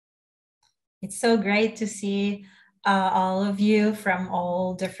It's so great to see all of you from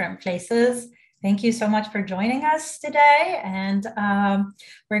all different places. Thank you so much for joining us today. And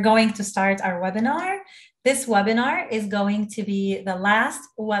we're going to start our webinar. This webinar is going to be the last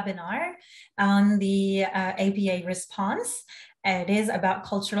webinar on the APA response. It is about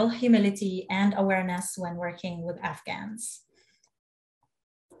cultural humility and awareness when working with Afghans.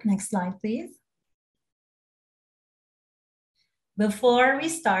 Next slide, please. Before we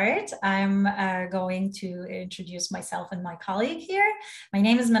start, I'm going to introduce myself and my colleague here. My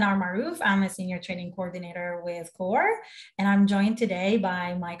name is Manar Maroof. I'm a Senior Training Coordinator with CORE, and I'm joined today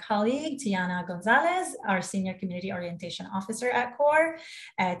by my colleague, Tiana Gonzalez, our Senior Community Orientation Officer at CORE.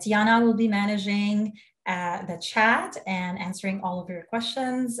 Tiana will be managing the chat and answering all of your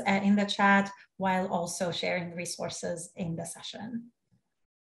questions in the chat, while also sharing resources in the session.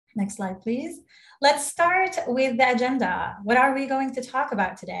 Next slide, please. Let's start with the agenda. What are we going to talk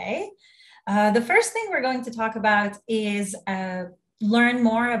about today? The first thing we're going to talk about is learn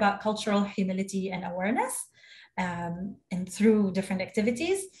more about cultural humility and awareness and through different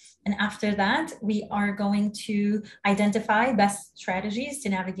activities. And after that, we are going to identify best strategies to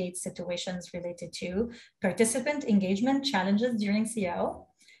navigate situations related to participant engagement challenges during CO,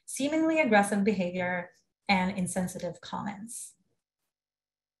 seemingly aggressive behavior, and insensitive comments.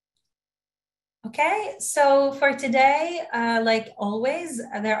 Okay, so for today, like always,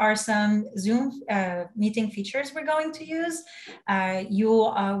 there are some Zoom meeting features we're going to use. You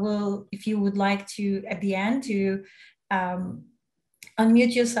will, if you would like to, at the end, to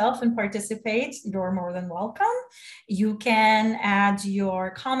unmute yourself and participate, you're more than welcome. You can add your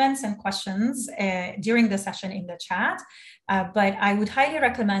comments and questions during the session in the chat. But I would highly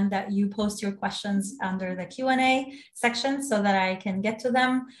recommend that you post your questions under the Q&A section so that I can get to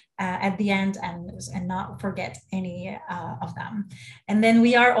them at the end and not forget any of them. And then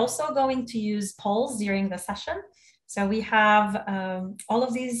we are also going to use polls during the session. So we have all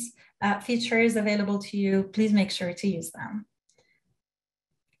of these features available to you. Please make sure to use them.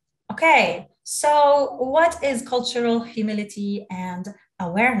 Okay, so what is cultural humility and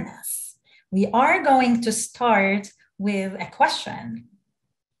awareness? We are going to start with a question.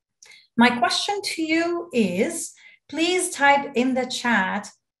 My question to you is, please type in the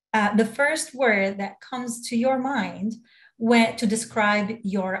chat the first word that comes to your mind to describe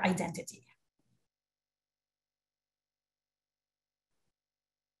your identity.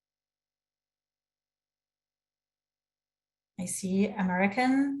 I see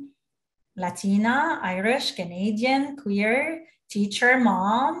American, Latina, Irish, Canadian, queer, teacher,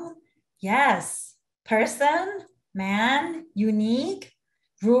 mom. Yes, person, man, unique,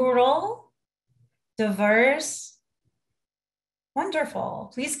 rural, diverse.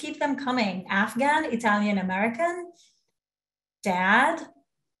 Wonderful. Please keep them coming. Afghan, Italian, American, dad.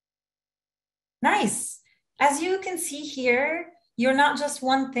 Nice. As you can see here, you're not just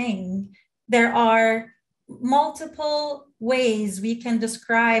one thing. There are multiple ways we can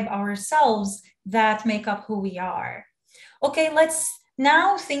describe ourselves that make up who we are. Okay, let's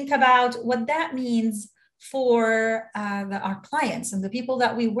now think about what that means for our clients and the people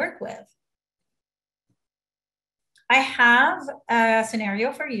that we work with. I have a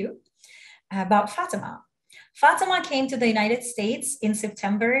scenario for you about Fatima. Fatima came to the United States in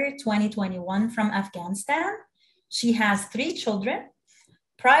September 2021 from Afghanistan. She has 3 children.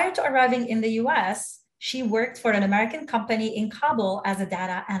 Prior to arriving in the US, she worked for an American company in Kabul as a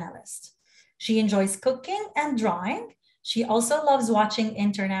data analyst. She enjoys cooking and drawing. She also loves watching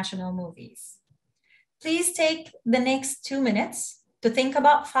international movies. Please take the next 2 minutes to think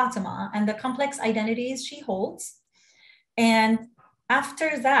about Fatima and the complex identities she holds. And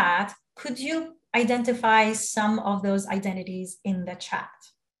after that, could you identify some of those identities in the chat?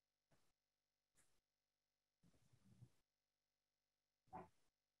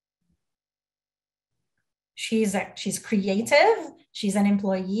 She's creative, she's an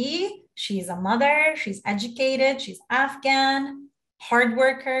employee, she's a mother, she's educated, she's Afghan, hard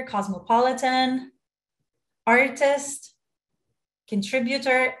worker, cosmopolitan, artist,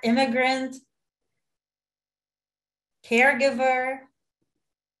 contributor, immigrant, caregiver.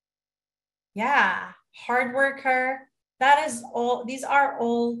 Yeah, hard worker. That is all, these are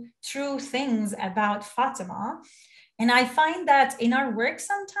all true things about Fatima. And I find that in our work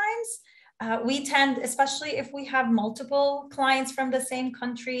sometimes, we tend, especially if we have multiple clients from the same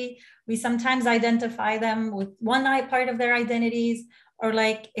country, we sometimes identify them with one part of their identities, or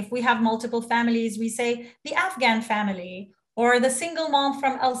like if we have multiple families, we say the Afghan family or the single mom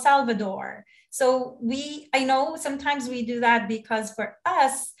from El Salvador. So I know sometimes we do that because for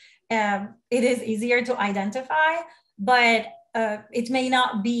us, it is easier to identify, but it may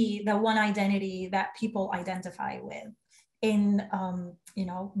not be the one identity that people identify with in,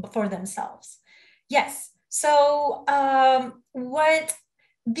 for themselves. Yes. So what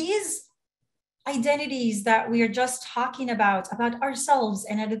these identities that we are just talking about ourselves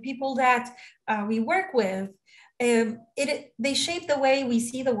and the people that we work with, they shape the way we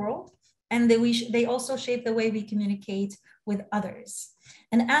see the world, and they also shape the way we communicate with others.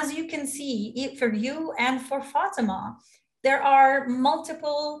 And as you can see, for you and for Fatima, there are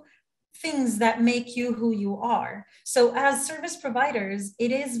multiple things that make you who you are. So as service providers,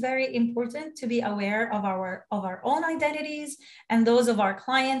 it is very important to be aware of our own identities and those of our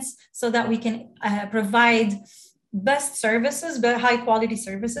clients, so that we can provide best services, but high quality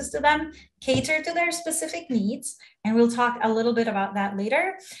services to them, cater to their specific needs. And we'll talk a little bit about that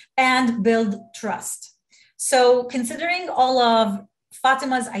later, and build trust. So considering all of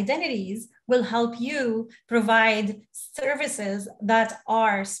Fatima's identities will help you provide services that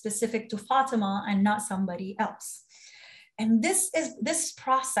are specific to Fatima and not somebody else. And this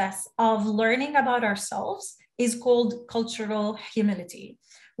process of learning about ourselves is called cultural humility,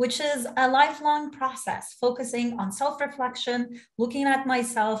 which is a lifelong process focusing on self-reflection, looking at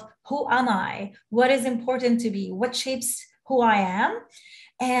myself, who am I, what is important to me, what shapes who I am,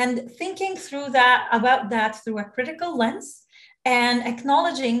 and thinking about that through a critical lens, and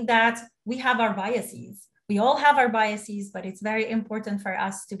acknowledging that we have our biases. We all have our biases, but it's very important for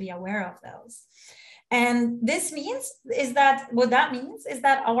us to be aware of those. And what that means is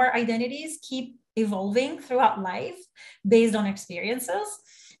that our identities keep evolving throughout life based on experiences.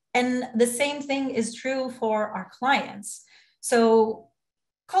 And the same thing is true for our clients. So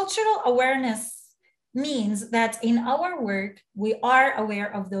cultural awareness means that in our work, we are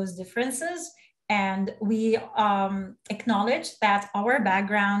aware of those differences, and we acknowledge that our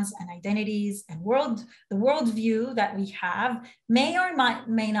backgrounds and identities and the worldview that we have may or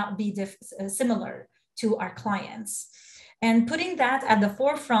may not be similar to our clients. And putting that at the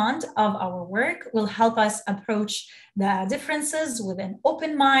forefront of our work will help us approach the differences with an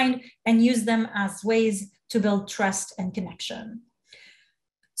open mind and use them as ways to build trust and connection.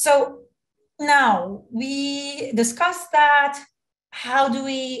 So now we discussed that. How do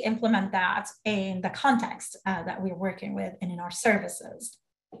we implement that in the context that we're working with and in our services?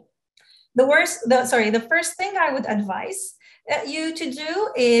 The first thing I would advise you to do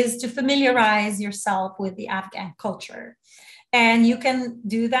is to familiarize yourself with the Afghan culture. And you can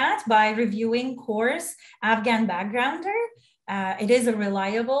do that by reviewing CORE's Afghan Backgrounder. It is a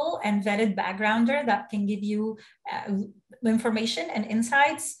reliable and vetted backgrounder that can give you information and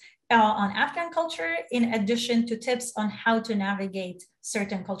insights on Afghan culture, in addition to tips on how to navigate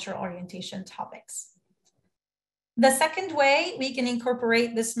certain cultural orientation topics. The second way we can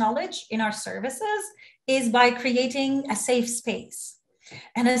incorporate this knowledge in our services is by creating a safe space.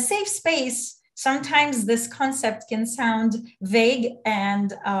 And a safe space, sometimes this concept can sound vague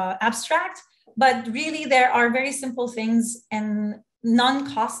and abstract, but really there are very simple things and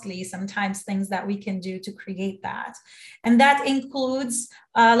non-costly sometimes things that we can do to create that. And that includes,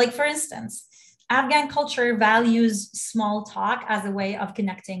 for instance, Afghan culture values small talk as a way of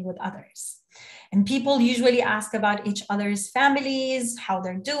connecting with others. And people usually ask about each other's families, how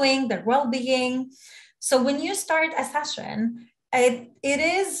they're doing, their well-being. So when you start a session, it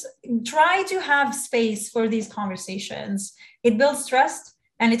is try to have space for these conversations. It builds trust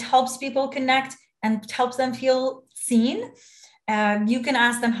and it helps people connect and helps them feel seen. You can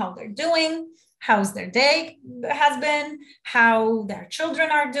ask them how they're doing, how's their day has been, how their children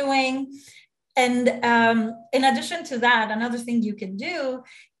are doing. And in addition to that, another thing you can do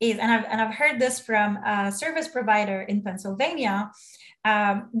is, and I've heard this from a service provider in Pennsylvania,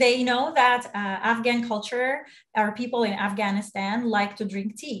 they know that Afghan culture, or people in Afghanistan like to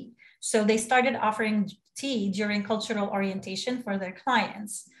drink tea. So they started offering tea during cultural orientation for their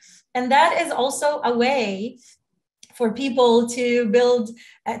clients. And that is also a way for people to build,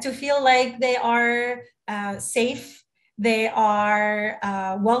 to feel like they are safe, they are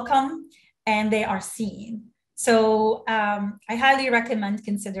welcome, and they are seen. So I highly recommend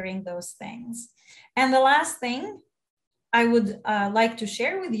considering those things. And the last thing I would like to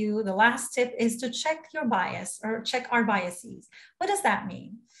share with you, the last tip, is to check your bias, or check our biases. What does that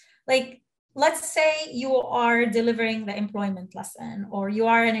mean? Like, let's say you are delivering the employment lesson, or you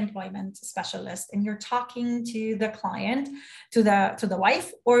are an employment specialist, and you're talking to the client, to the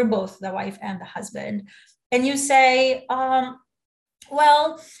wife, or both the wife and the husband, and you say,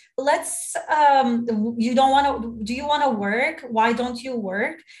 well, let's, do you want to work? Why don't you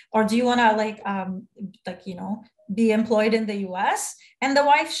work? Or do you want to be employed in the US? And the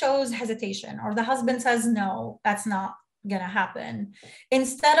wife shows hesitation, or the husband says, no, that's not gonna happen.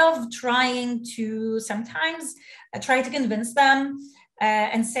 Instead of trying to sometimes try to convince them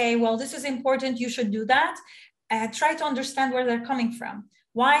and say, well, this is important, you should do that. Try to understand where they're coming from.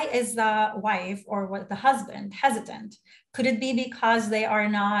 Why is the wife or what the husband hesitant? Could it be because they are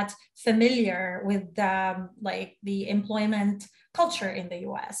not familiar with like the employment culture in the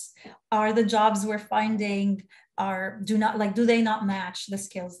US? Are the jobs we're finding do they not match the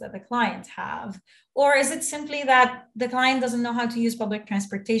skills that the clients have? Or is it simply that the client doesn't know how to use public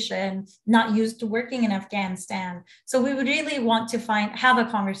transportation, not used to working in Afghanistan? So we would really want to have a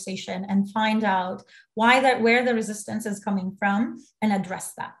conversation and find out where the resistance is coming from and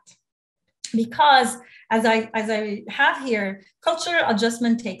address that. Because as I have here, cultural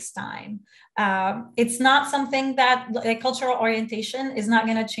adjustment takes time. It's not something that cultural orientation is not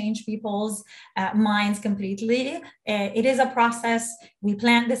going to change people's minds completely. It is a process. We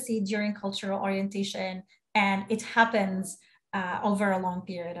plant the seed during cultural orientation, and it happens over a long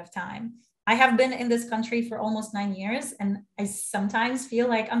period of time. I have been in this country for almost 9 years, and I sometimes feel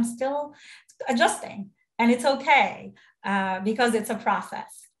like I'm still adjusting, and it's okay because it's a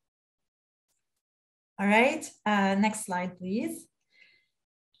process. All right, next slide, please.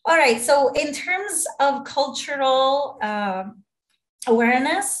 All right, so in terms of cultural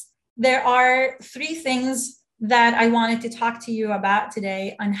awareness, there are 3 things that I wanted to talk to you about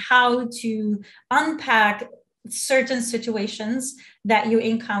today on how to unpack certain situations that you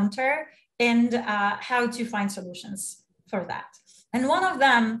encounter and how to find solutions for that. And one of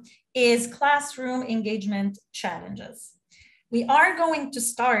them is classroom engagement challenges. We are going to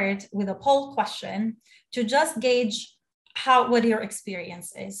start with a poll question to just gauge what your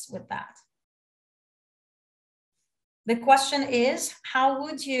experience is with that. The question is, how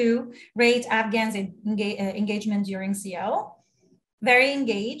would you rate Afghans' engagement during CO? Very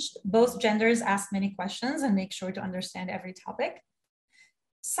engaged, both genders ask many questions and make sure to understand every topic.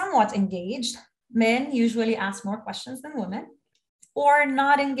 Somewhat engaged, men usually ask more questions than women. Or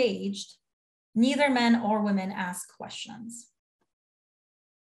not engaged, neither men or women ask questions.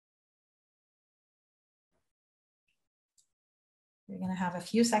 We're going to have a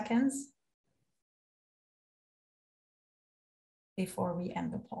few seconds before we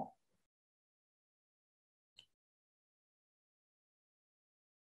end the poll.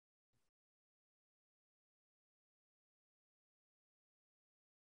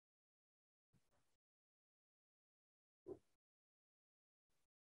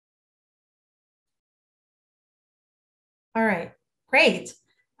 All right, great.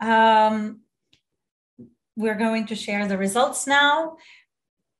 We're going to share the results now.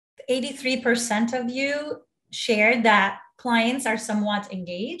 83% of you shared that clients are somewhat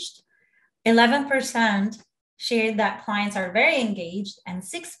engaged. 11% shared that clients are very engaged, and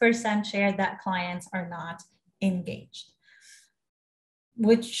 6% shared that clients are not engaged,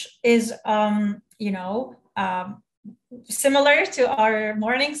 which is, similar to our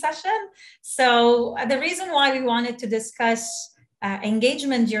morning session. So the reason why we wanted to discuss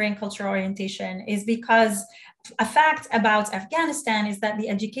engagement during cultural orientation is because a fact about Afghanistan is that the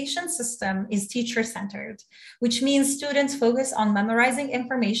education system is teacher-centered, which means students focus on memorizing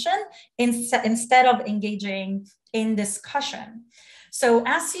information instead of engaging in discussion. So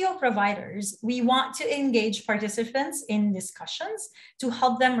as CO providers, we want to engage participants in discussions to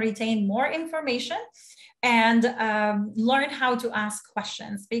help them retain more information and learn how to ask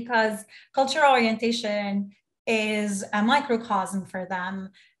questions, because cultural orientation is a microcosm for them.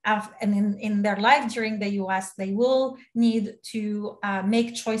 And in their life during the US, they will need to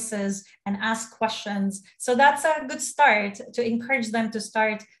make choices and ask questions. So that's a good start to encourage them to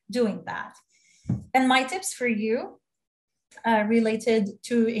start doing that. And my tips for you related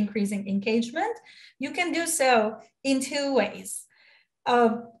to increasing engagement, you can do so in 2 ways.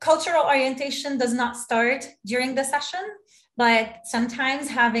 Cultural orientation does not start during the session, but sometimes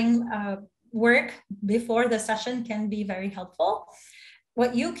having work before the session can be very helpful.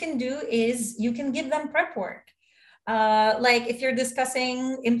 What you can do is you can give them prep work. Like if you're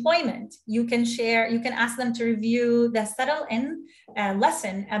discussing employment, you can ask them to review the settle-in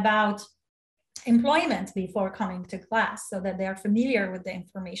lesson about employment before coming to class so that they are familiar with the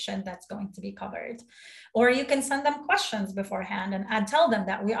information that's going to be covered. Or you can send them questions beforehand and tell them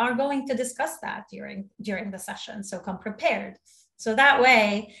that we are going to discuss that during the session, so come prepared. So that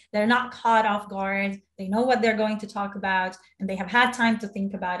way they're not caught off guard, they know what they're going to talk about, and they have had time to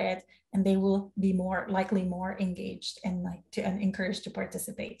think about it, and they will be more engaged and encouraged to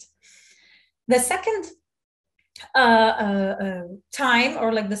participate. The second time, or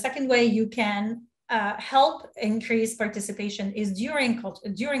the second way you can help increase participation is during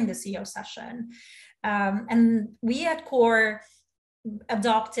the CO session. And we at CORE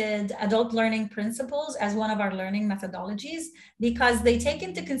adopted adult learning principles as one of our learning methodologies because they take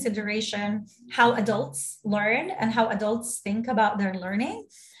into consideration how adults learn and how adults think about their learning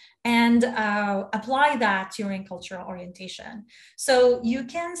and apply that during cultural orientation. So you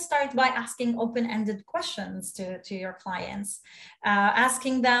can start by asking open-ended questions to your clients,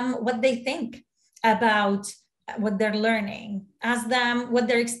 asking them what they think about what they're learning, ask them what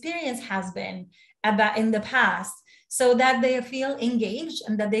their experience has been about in the past, so that they feel engaged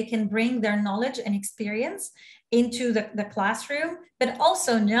and that they can bring their knowledge and experience into the classroom, but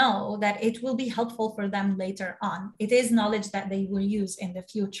also know that it will be helpful for them later on. It is knowledge that they will use in the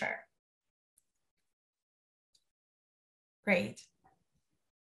future. Great.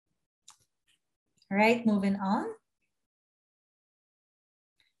 All right, moving on.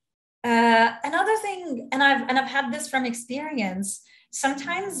 Another thing, and I've had this from experience,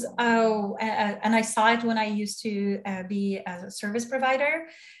 sometimes, and I saw it when I used to be a service provider,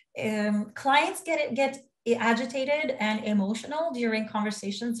 clients get agitated and emotional during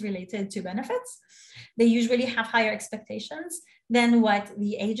conversations related to benefits. They usually have higher expectations than what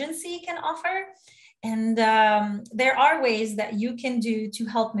the agency can offer. And there are ways that you can do to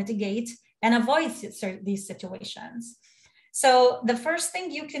help mitigate and avoid these situations. So the first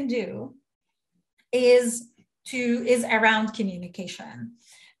thing you can do is around communication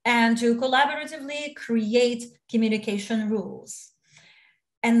and to collaboratively create communication rules.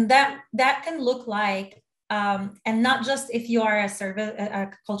 And that can look like, and not just if you are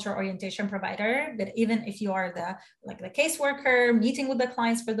a cultural orientation provider, but even if you are the caseworker meeting with the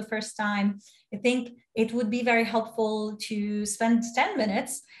clients for the first time, I think it would be very helpful to spend 10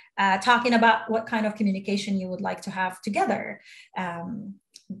 minutes talking about what kind of communication you would like to have together. And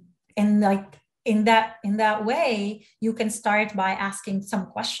in that way, you can start by asking some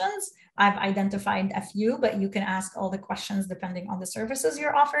questions. I've identified a few, but you can ask all the questions depending on the services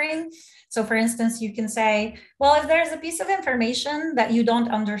you're offering. So for instance, you can say, well, if there's a piece of information that you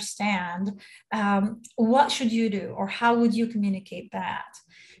don't understand, what should you do? Or how would you communicate that?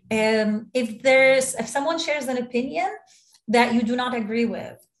 If someone shares an opinion that you do not agree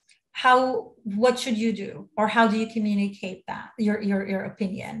with, what should you do, or how do you communicate that your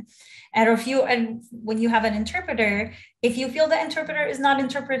opinion? And when you have an interpreter, if you feel the interpreter is not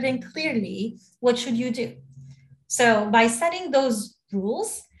interpreting clearly, what should you do? So by setting those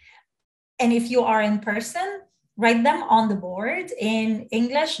rules, and if you are in person, write them on the board in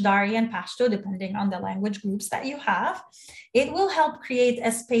English, Dari, and Pashto, depending on the language groups that you have. It will help create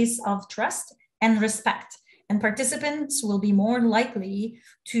a space of trust and respect. And participants will be more likely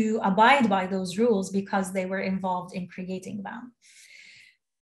to abide by those rules because they were involved in creating them.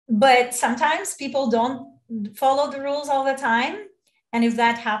 But sometimes people don't follow the rules all the time. And if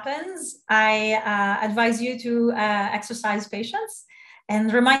that happens, I advise you to exercise patience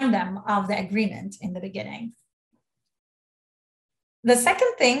and remind them of the agreement in the beginning. The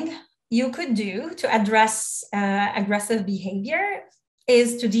second thing you could do to address aggressive behavior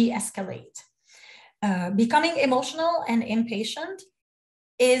is to de-escalate. Becoming emotional and impatient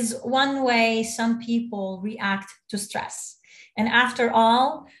is one way some people react to stress. And after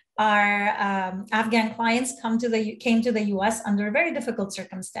all, our Afghan clients came to the US under very difficult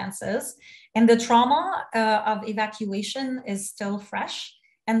circumstances, and the trauma of evacuation is still fresh,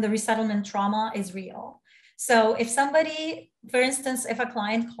 and the resettlement trauma is real. So if somebody, for instance, if a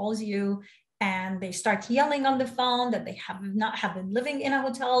client calls you and they start yelling on the phone that they have been living in a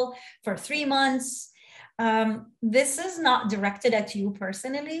hotel for 3 months, this is not directed at you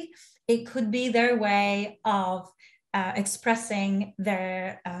personally. It could be their way of expressing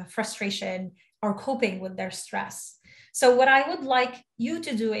their frustration or coping with their stress. So what I would like you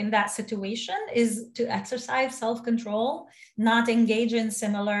to do in that situation is to exercise self-control, not engage in a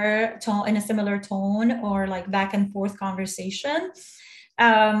similar tone or like back and forth conversation,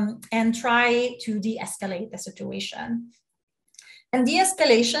 and try to de-escalate the situation. And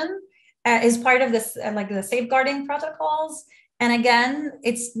de-escalation is part of this, like the safeguarding protocols. And again,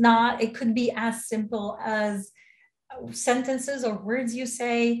 it could be as simple as sentences or words you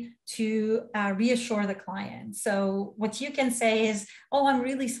say to reassure the client. So what you can say is, oh, I'm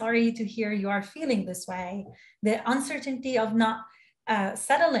really sorry to hear you are feeling this way. The uncertainty of not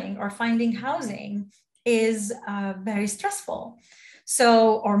settling or finding housing is very stressful.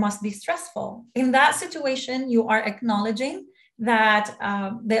 So, or must be stressful. In that situation, you are acknowledging that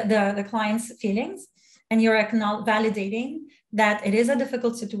the client's feelings, and you're validating that it is a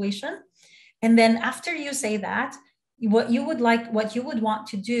difficult situation. And then after you say that, what you would want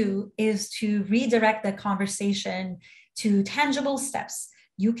to do is to redirect the conversation to tangible steps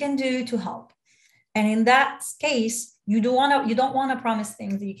you can do to help. And in that case, you don't want to promise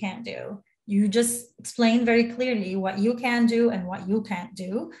things you can't do. You just explain very clearly what you can do and what you can't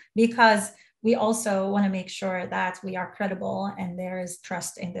do, because we also want to make sure that we are credible and there is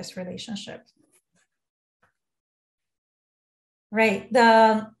trust in this relationship. Right.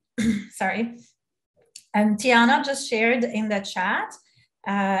 Sorry. Tiana just shared in the chat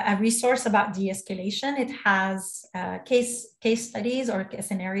a resource about de-escalation. It has case studies or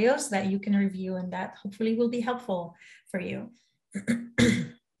scenarios that you can review, and that hopefully will be helpful for you.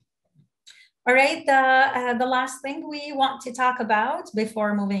 All right, the last thing we want to talk about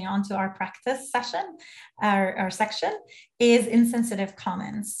before moving on to our practice session, our section, is insensitive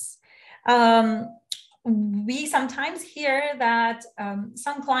comments. We sometimes hear that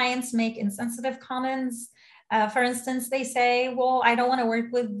some clients make insensitive comments. For instance, they say, well, I don't want to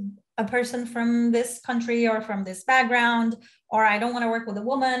work with a person from this country or from this background, or I don't want to work with a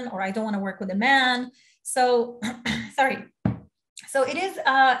woman, or I don't want to work with a man. So, sorry. So it is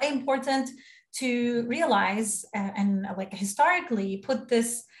important to realize and like historically put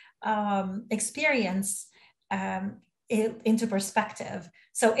this experience into perspective.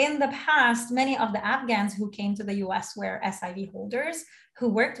 So in the past, many of the Afghans who came to the US were SIV holders who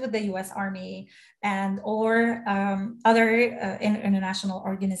worked with the US Army and or other international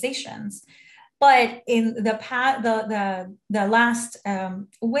organizations. But in the last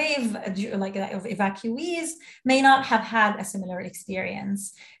wave of evacuees may not have had a similar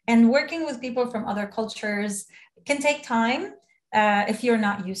experience. And working with people from other cultures can take time if you're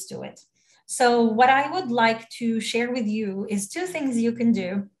not used to it. So what I would like to share with you is 2 things you can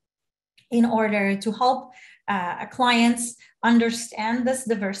do in order to help clients understand this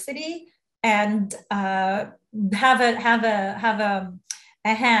diversity and have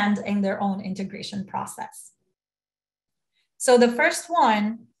a hand in their own integration process. So the first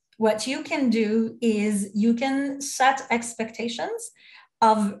one, what you can do is you can set expectations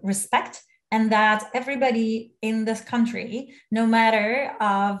of respect, and that everybody in this country, no matter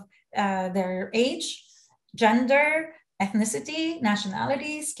of their age, gender, ethnicity,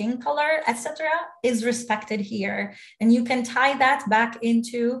 nationality, skin color, etc., is respected here. And you can tie that back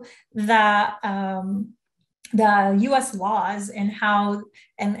into the US laws and how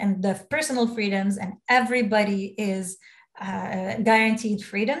and the personal freedoms, and everybody is guaranteed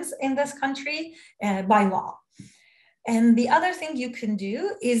freedoms in this country by law. And the other thing you can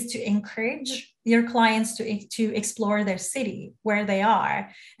do is to encourage your clients to explore their city where they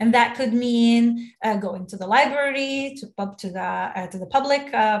are. And that could mean going to the library, to the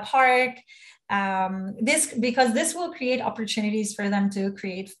public park, because this will create opportunities for them to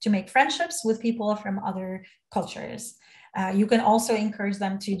make friendships with people from other cultures. You can also encourage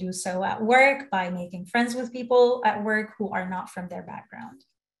them to do so at work by making friends with people at work who are not from their background.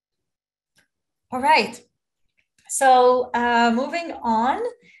 All right. So moving on,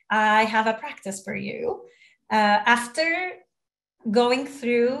 I have a practice for you. After going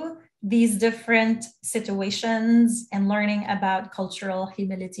through these different situations and learning about cultural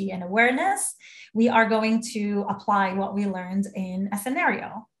humility and awareness, we are going to apply what we learned in a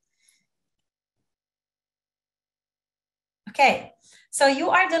scenario. Okay, so you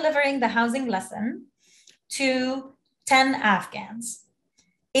are delivering the housing lesson to 10 Afghans.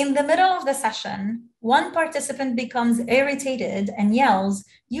 In the middle of the session, one participant becomes irritated and yells,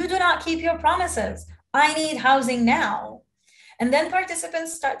 "You do not keep your promises. I need housing now." And then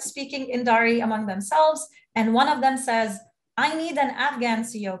participants start speaking in Dari among themselves, and one of them says, "I need an Afghan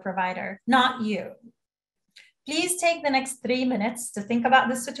CO provider, not you." Please take the next 3 minutes to think about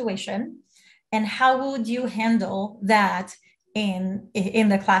this situation and how would you handle that in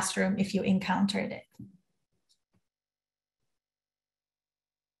the classroom if you encountered it.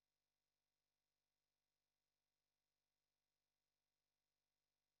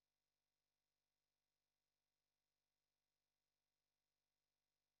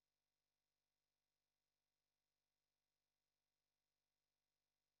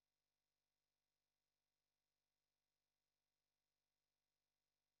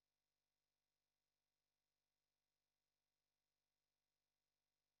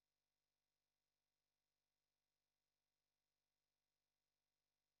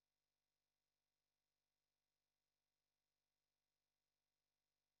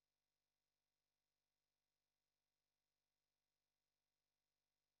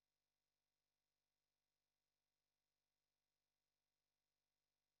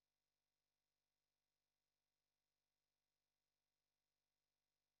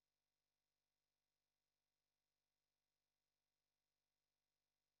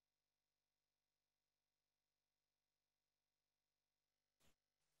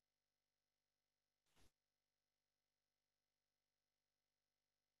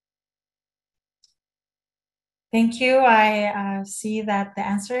 Thank you. I see that the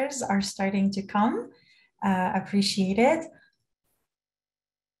answers are starting to come. Appreciate it.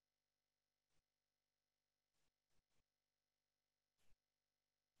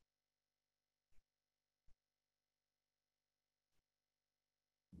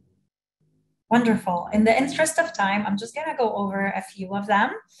 Wonderful. In the interest of time, I'm just going to go over a few of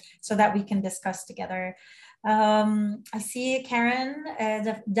them so that we can discuss together. I see Karen,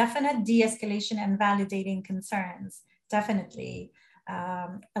 definite de-escalation and validating concerns. Definitely.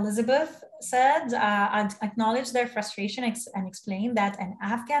 Elizabeth said, I'd acknowledge their frustration and explain that an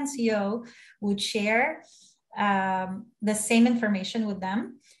Afghan CEO would share the same information with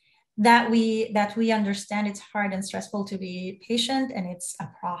them, that we understand it's hard and stressful to be patient and it's a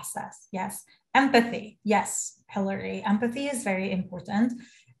process. Yes. Empathy. Yes, Hillary. Empathy is very important.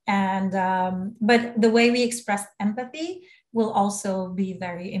 And but the way we express empathy will also be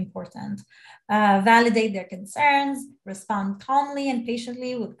very important. Validate their concerns, respond calmly and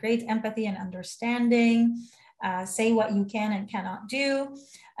patiently with great empathy and understanding. Say what you can and cannot do.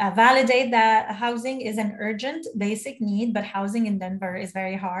 Validate that housing is an urgent basic need, but housing in Denver is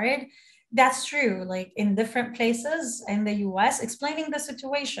very hard. That's true. Like in different places in the US, explaining the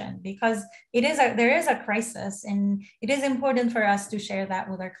situation, because there is a crisis, and it is important for us to share that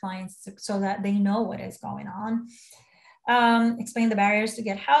with our clients so that they know what is going on. Explain the barriers to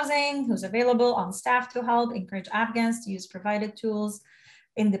get housing, who's available on staff to help, encourage Afghans to use provided tools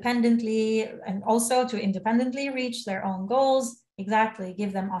independently, and also to independently reach their own goals. Exactly,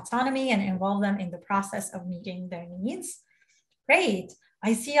 give them autonomy and involve them in the process of meeting their needs. Great.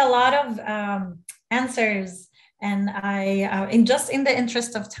 I see a lot of answers, and in the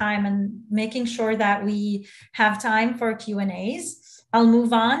interest of time and making sure that we have time for Q&As, I'll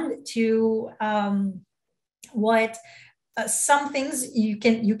move on to what some things you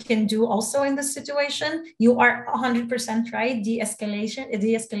can do also in this situation. You are 100% right.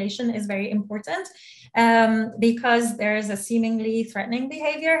 De-escalation is very important, because there is a seemingly threatening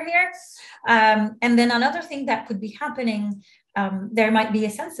behavior here. And then another thing that could be happening, there might be a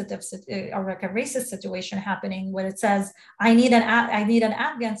sensitive or like a racist situation happening where it says, I need an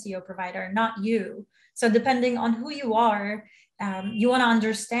Afghan CEO provider, not you. So depending on who you are, you want to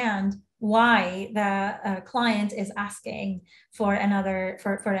understand why the client is asking for an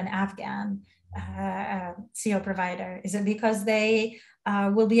Afghan CEO provider. Is it because they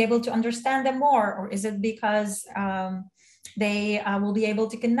will be able to understand them more, or is it because they will be able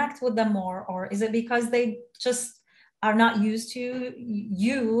to connect with them more, or is it because they just are not used to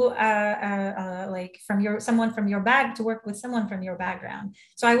you, like someone from your bag to work with someone from your background?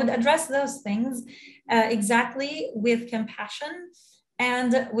 So I would address those things exactly with compassion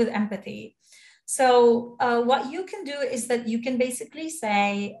and with empathy. So what you can do is that you can basically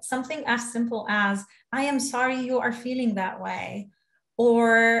say something as simple as, I am sorry you are feeling that way.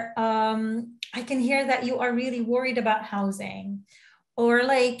 Or I can hear that you are really worried about housing. Or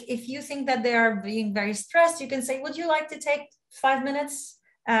like, if you think that they are being very stressed, you can say, would you like to take 5 minutes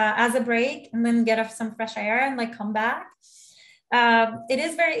as a break and then get off some fresh air and like come back? It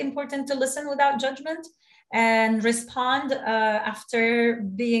is very important to listen without judgment and respond after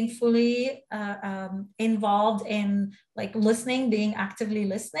being fully involved in like listening, being actively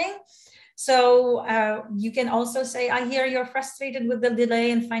listening. So you can also say, I hear you're frustrated with the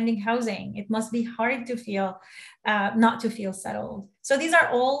delay in finding housing. It must be hard to feel, not to feel settled. So these are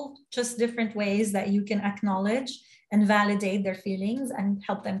all just different ways that you can acknowledge and validate their feelings and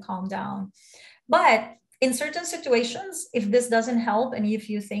help them calm down. But in certain situations, if this doesn't help, and if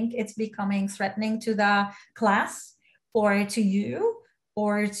you think it's becoming threatening to the class or to you,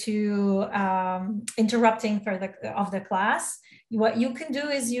 or to interrupting of the class, what you can do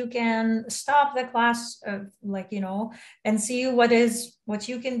is you can stop the class, and see what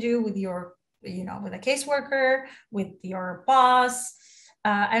you can do with your, with a caseworker, with your boss.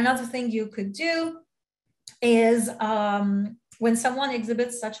 Another thing you could do is when someone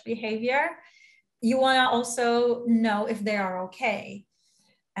exhibits such behavior, you want to also know if they are okay.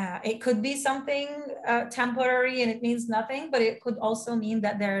 It could be something temporary and it means nothing, but it could also mean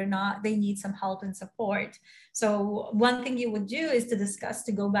that they need some help and support. So one thing you would do is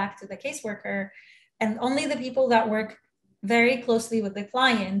to go back to the caseworker, and only the people that work very closely with the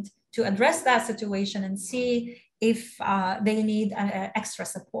client to address that situation and see if they need extra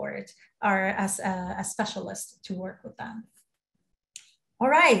support, or as a specialist to work with them. All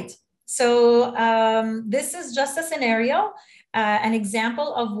right. So this is just a scenario, an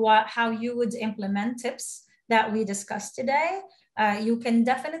example of how you would implement tips that we discussed today. You can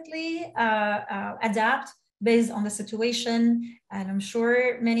definitely adapt based on the situation. And I'm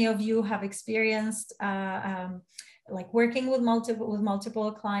sure many of you have experienced like working with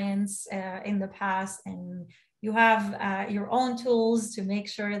multiple clients in the past, and you have your own tools to make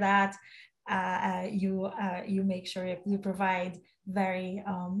sure that you make sure you provide very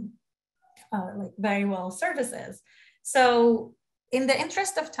very well services. So in the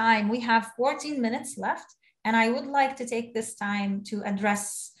interest of time, we have 14 minutes left, and I would like to take this time to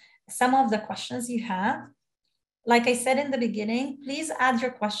address some of the questions you have. Like I said in the beginning, please add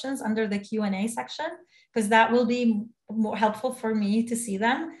your questions under the Q&A section, because that will be more helpful for me to see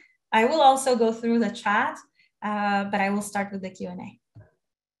them. I will also go through the chat, but I will start with the Q&A.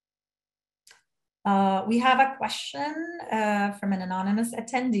 We have a question from an anonymous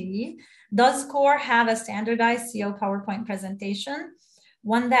attendee. Does CORE have a standardized CO PowerPoint presentation,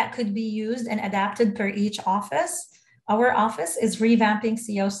 one that could be used and adapted per each office? Our office is revamping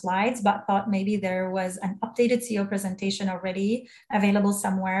CO slides, but thought maybe there was an updated CO presentation already available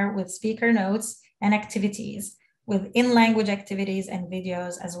somewhere with speaker notes and activities, with in-language activities and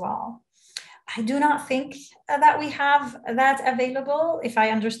videos as well. I do not think that we have that available, if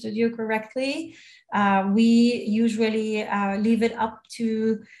I understood you correctly. We usually leave it up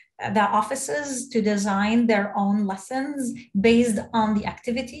to the offices to design their own lessons based on the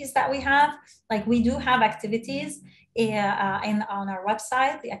activities that we have. Like, we do have activities on our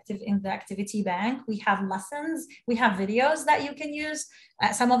website, in the activity bank. We have lessons, we have videos that you can use.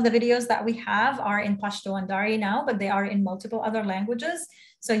 Some of the videos that we have are in Pashto and Dari now, but they are in multiple other languages.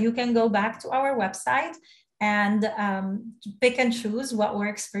 So you can go back to our website and pick and choose what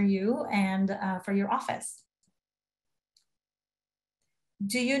works for you and for your office.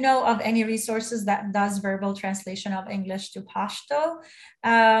 Do you know of any resources that does verbal translation of English to Pashto?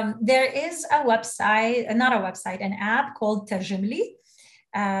 There is a website, not a website, an app called Terjimli.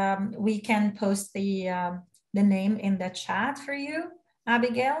 We can post the name in the chat for you,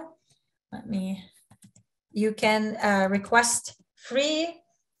 Abigail. You can request free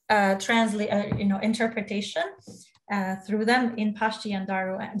interpretation through them in Pashto and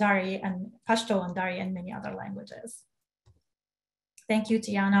Dari and many other languages. Thank you,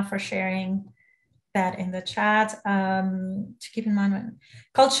 Tiana, for sharing that in the chat. To keep in mind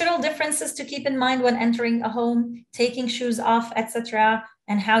cultural differences to keep in mind when entering a home, taking shoes off, etc.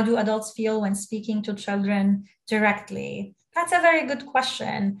 And how do adults feel when speaking to children directly? That's a very good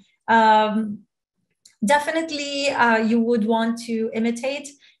question. Definitely, you would want to imitate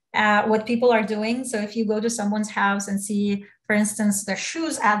what people are doing. So if you go to someone's house and see, for instance, their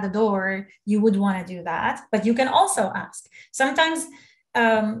shoes at the door, you would want to do that. But you can also ask. Sometimes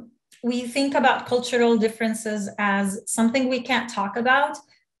we think about cultural differences as something we can't talk about,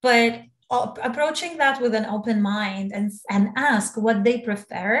 but approaching that with an open mind and ask what they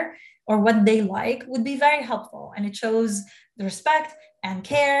prefer or what they like would be very helpful. And it shows the respect and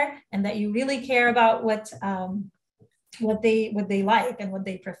care, and that you really care about what they like and what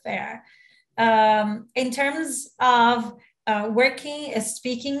they prefer. In terms of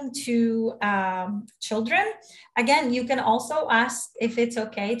speaking to children, again, you can also ask if it's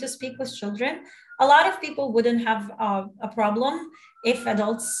okay to speak with children. A lot of people wouldn't have a problem if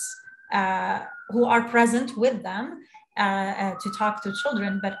adults who are present with them to talk to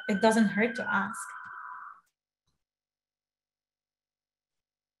children, but it doesn't hurt to ask.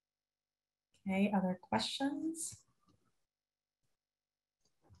 Okay, other questions?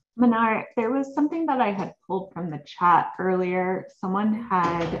 Manar, there was something that I had pulled from the chat earlier. Someone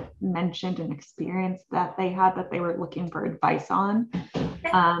had mentioned an experience that they had that they were looking for advice on.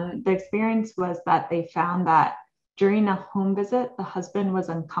 The experience was that they found that during a home visit, the husband was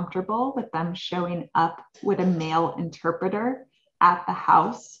uncomfortable with them showing up with a male interpreter at the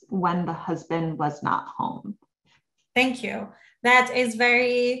house when the husband was not home. Thank you. That's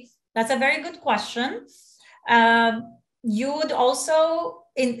a very good question. You would also,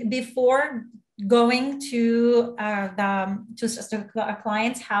 before going to a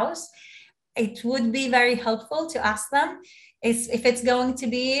client's house, it would be very helpful to ask them if it's going to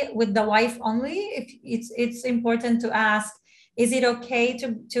be with the wife only. It's important to ask, is it okay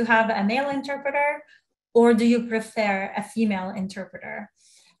to have a male interpreter, or do you prefer a female interpreter?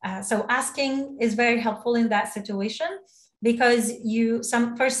 So asking is very helpful in that situation, because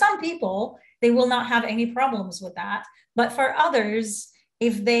for some people, they will not have any problems with that. But for others,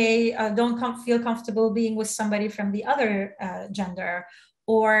 if they don't feel comfortable being with somebody from the other gender,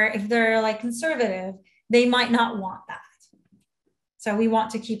 or if they're like conservative, they might not want that. So we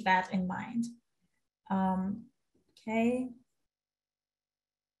want to keep that in mind. Okay.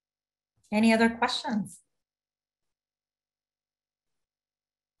 Any other questions?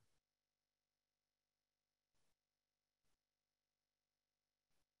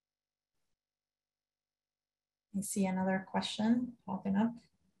 I see another question popping up.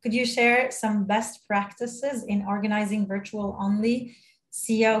 Could you share some best practices in organizing virtual only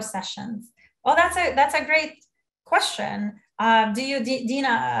CO sessions? Oh, that's a great question.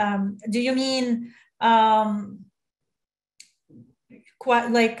 Dina, do you mean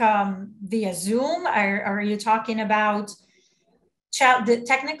via Zoom? Are you talking about the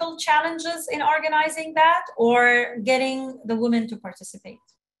technical challenges in organizing that, or getting the women to participate?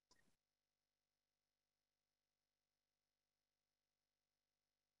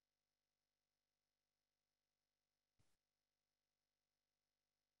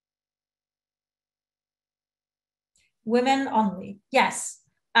 Women only, yes.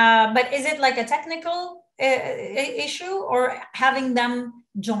 But is it like a technical issue, or having them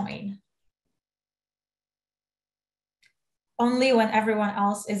join? Only when everyone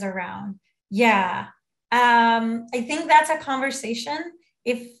else is around. Yeah. I think that's a conversation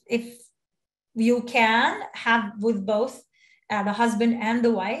if you can have with both the husband and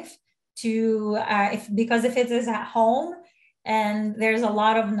the wife, to because if it is at home and there's a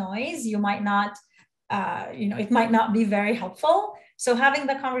lot of noise, you might not it might not be very helpful. So having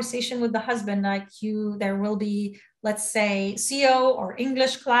the conversation with the husband, like there will be, let's say, CO or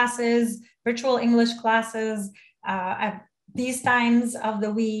English classes, virtual English classes at these times of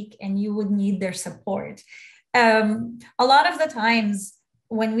the week, and you would need their support. A lot of the times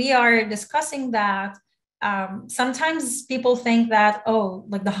when we are discussing that, sometimes people think that, oh,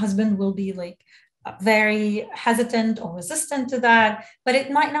 like the husband will be like very hesitant or resistant to that, but it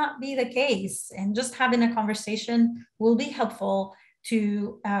might not be the case. And just having a conversation will be helpful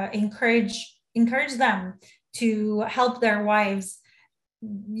to encourage them to help their wives,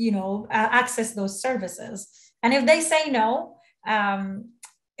 access those services. And if they say no,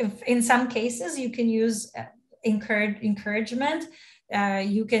 if in some cases you can use encouragement.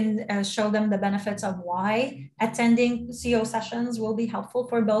 You can show them the benefits of why attending CO sessions will be helpful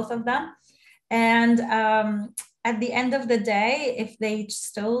for both of them. And at the end of the day, if they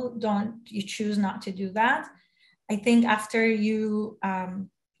still you choose not to do that, I think after you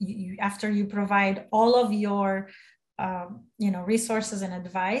provide all of your resources and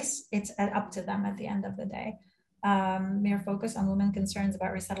advice, it's up to them at the end of the day. Mere focus on women concerns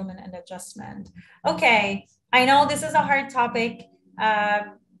about resettlement and adjustment. Okay, I know this is a hard topic.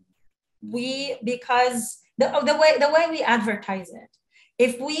 Because the way we advertise it,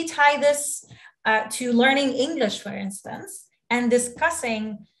 if we tie this to learning English, for instance, and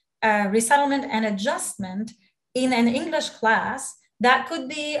discussing resettlement and adjustment in an English class, that could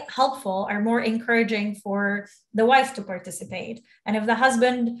be helpful or more encouraging for the wife to participate. And if the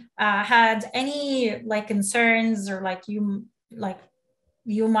husband had any concerns, or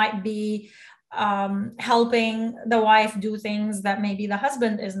you might be helping the wife do things that maybe the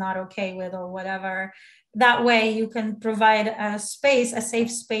husband is not okay with or whatever, that way you can provide a safe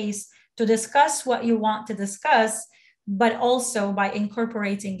space to discuss what you want to discuss, but also by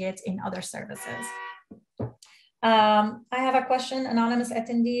incorporating it in other services. I have a question, anonymous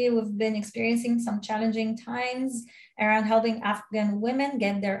attendee. We've been experiencing some challenging times around helping Afghan women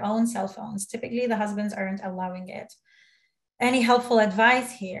get their own cell phones. Typically, the husbands aren't allowing it. Any helpful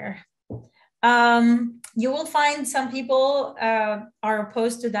advice here? You will find some people are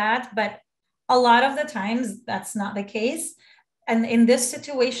opposed to that, but a lot of the times that's not the case. And in this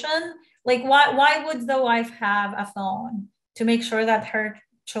situation, why would the wife have a phone? To make sure that her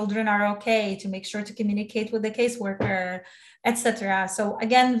children are okay, to make sure to communicate with the caseworker, etc. So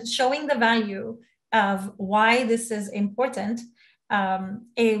again, showing the value of why this is important,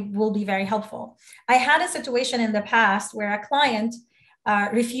 it will be very helpful. I had a situation in the past where a client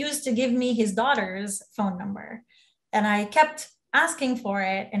refused to give me his daughter's phone number, and I kept asking for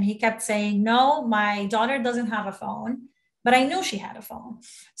it, and he kept saying, no, my daughter doesn't have a phone, but I knew she had a phone.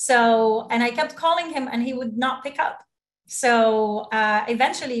 So, and I kept calling him and he would not pick up. So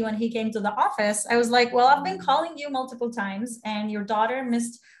eventually when he came to the office, I was like, well, I've been calling you multiple times and your daughter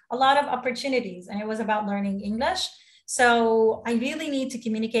missed a lot of opportunities, and it was about learning English. So I really need to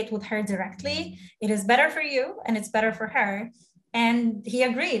communicate with her directly. It is better for you and it's better for her. And he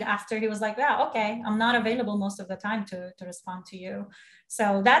agreed after he was like, yeah, okay, I'm not available most of the time to respond to you.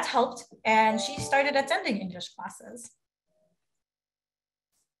 So that helped. And she started attending English classes.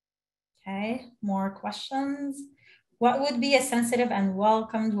 Okay, more questions. What would be a sensitive and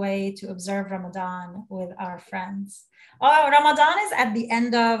welcomed way to observe Ramadan with our friends? Oh, Ramadan is at the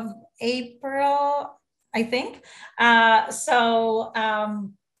end of April, I think.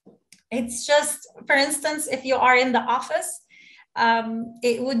 It's just, for instance, if you are in the office,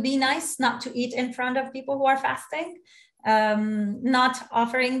 it would be nice not to eat in front of people who are fasting, not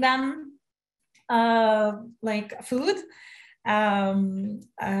offering them like food. And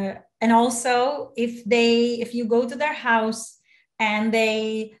also if you go to their house and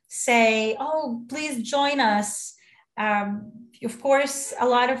they say, oh, please join us. Of course, a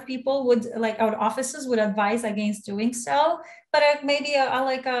lot of people would, like our offices would advise against doing so, but maybe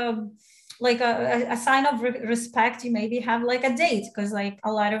a sign of respect, you maybe have like a date, because like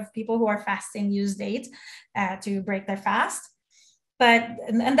a lot of people who are fasting use date to break their fast. But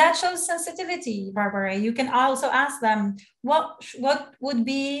and that shows sensitivity, Barbara. You can also ask them what would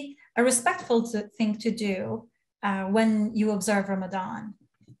be a respectful thing to do when you observe Ramadan,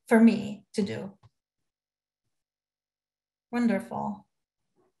 for me to do. Wonderful.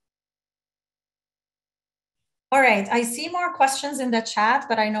 All right, I see more questions in the chat,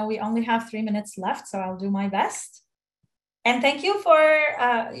 but I know we only have 3 minutes left, so I'll do my best. And thank you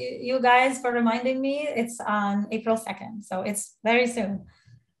for you guys for reminding me. It's on April 2nd, so it's very soon.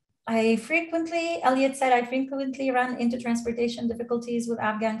 Elliot said, I frequently run into transportation difficulties with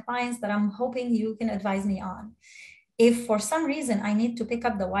Afghan clients that I'm hoping you can advise me on. If for some reason I need to pick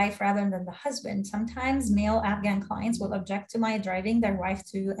up the wife rather than the husband, sometimes male Afghan clients will object to my driving their wife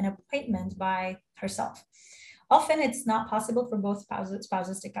to an appointment by herself. Often it's not possible for both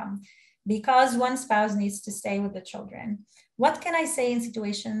spouses to come because one spouse needs to stay with the children. What can I say in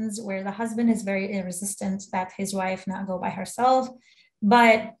situations where the husband is very resistant that his wife not go by herself,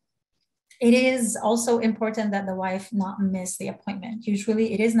 but it is also important that the wife not miss the appointment?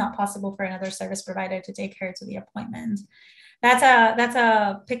 Usually it is not possible for another service provider to take her to the appointment. That's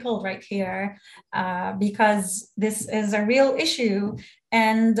a pickle right here, because this is a real issue.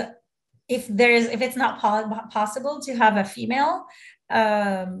 And if it's not possible to have a female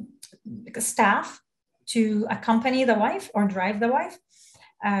staff to accompany the wife or drive the wife,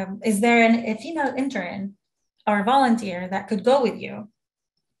 is there a female intern or volunteer that could go with you?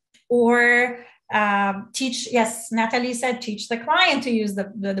 Or teach, yes, Natalie said, teach the client to use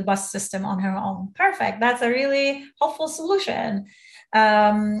the bus system on her own. Perfect. That's a really helpful solution.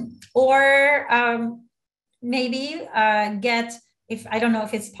 Maybe get, if I don't know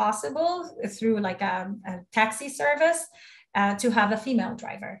if it's possible through like a taxi service, to have a female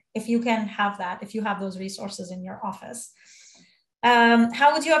driver, if you can have that, if you have those resources in your office.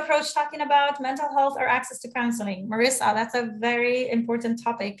 How would you approach talking about mental health or access to counseling? Marissa, that's a very important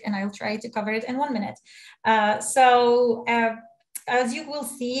topic, and I'll try to cover it in 1 minute. As you will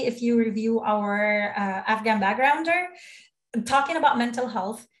see, if you review our Afghan backgrounder, talking about mental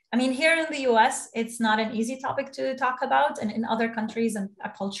health, I mean, here in the US, it's not an easy topic to talk about. And in other countries and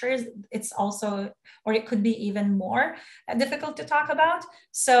cultures, it's also, or it could be even more difficult to talk about.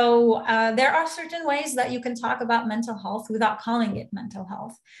 So there are certain ways that you can talk about mental health without calling it mental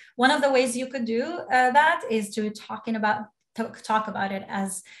health. One of the ways you could do that is to talk about it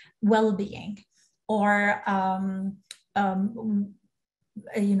as well-being, or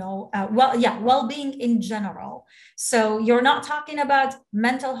well-being in general. So you're not talking about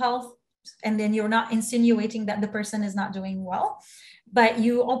mental health, and then you're not insinuating that the person is not doing well, but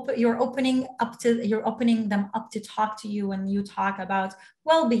you're opening them up to talk to you when you talk about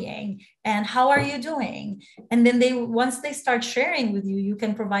well-being and how are you doing. And then once they start sharing with you, you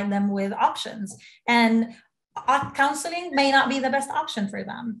can provide them with options. And counseling may not be the best option for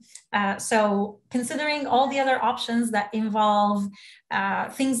them. So considering all the other options that involve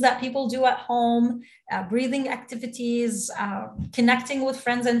things that people do at home, breathing activities, connecting with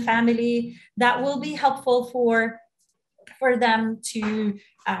friends and family, that will be helpful for them to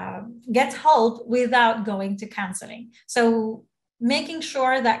get help without going to counseling. So making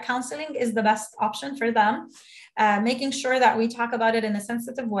sure that counseling is the best option for them, making sure that we talk about it in a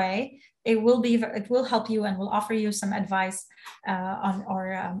sensitive way, it will help you and will offer you some advice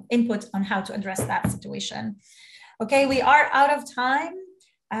or input on how to address that situation. Okay, we are out of time.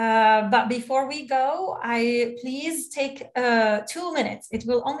 But before we go, please take 2 minutes. It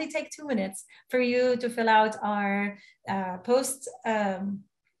will only take 2 minutes for you to fill out our post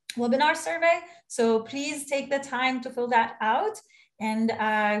webinar survey. So please take the time to fill that out. And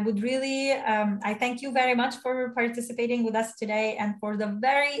I would really, I thank you very much for participating with us today and for the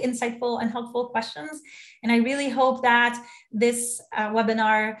very insightful and helpful questions. And I really hope that this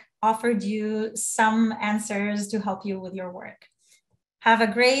webinar offered you some answers to help you with your work. Have a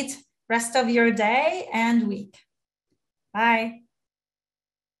great rest of your day and week. Bye.